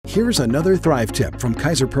Here's another Thrive tip from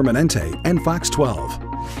Kaiser Permanente and Fox 12.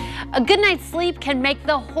 A good night's sleep can make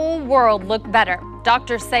the whole world look better.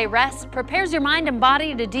 Doctors say rest prepares your mind and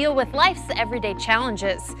body to deal with life's everyday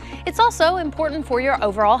challenges. It's also important for your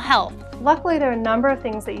overall health. Luckily, there are a number of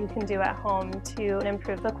things that you can do at home to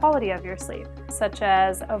improve the quality of your sleep, such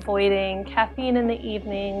as avoiding caffeine in the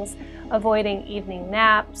evenings, avoiding evening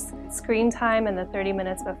naps, screen time in the 30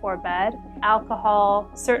 minutes before bed,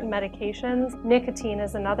 alcohol, certain medications. Nicotine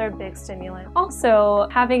is another big stimulant. Also,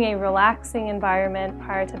 having a relaxing environment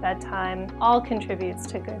prior to bedtime all contributes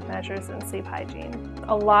to good measures in sleep hygiene.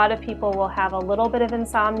 A lot of people will have a little bit of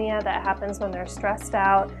insomnia that happens when they're stressed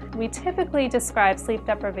out. We typically describe sleep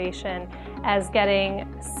deprivation as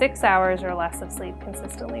getting 6 hours or less of sleep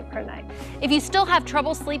consistently per night. If you still have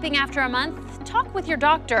trouble sleeping after a month, talk with your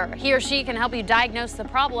doctor. He or she can help you diagnose the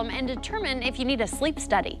problem and determine if you need a sleep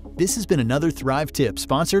study. This has been another Thrive tip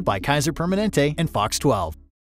sponsored by Kaiser Permanente and Fox 12.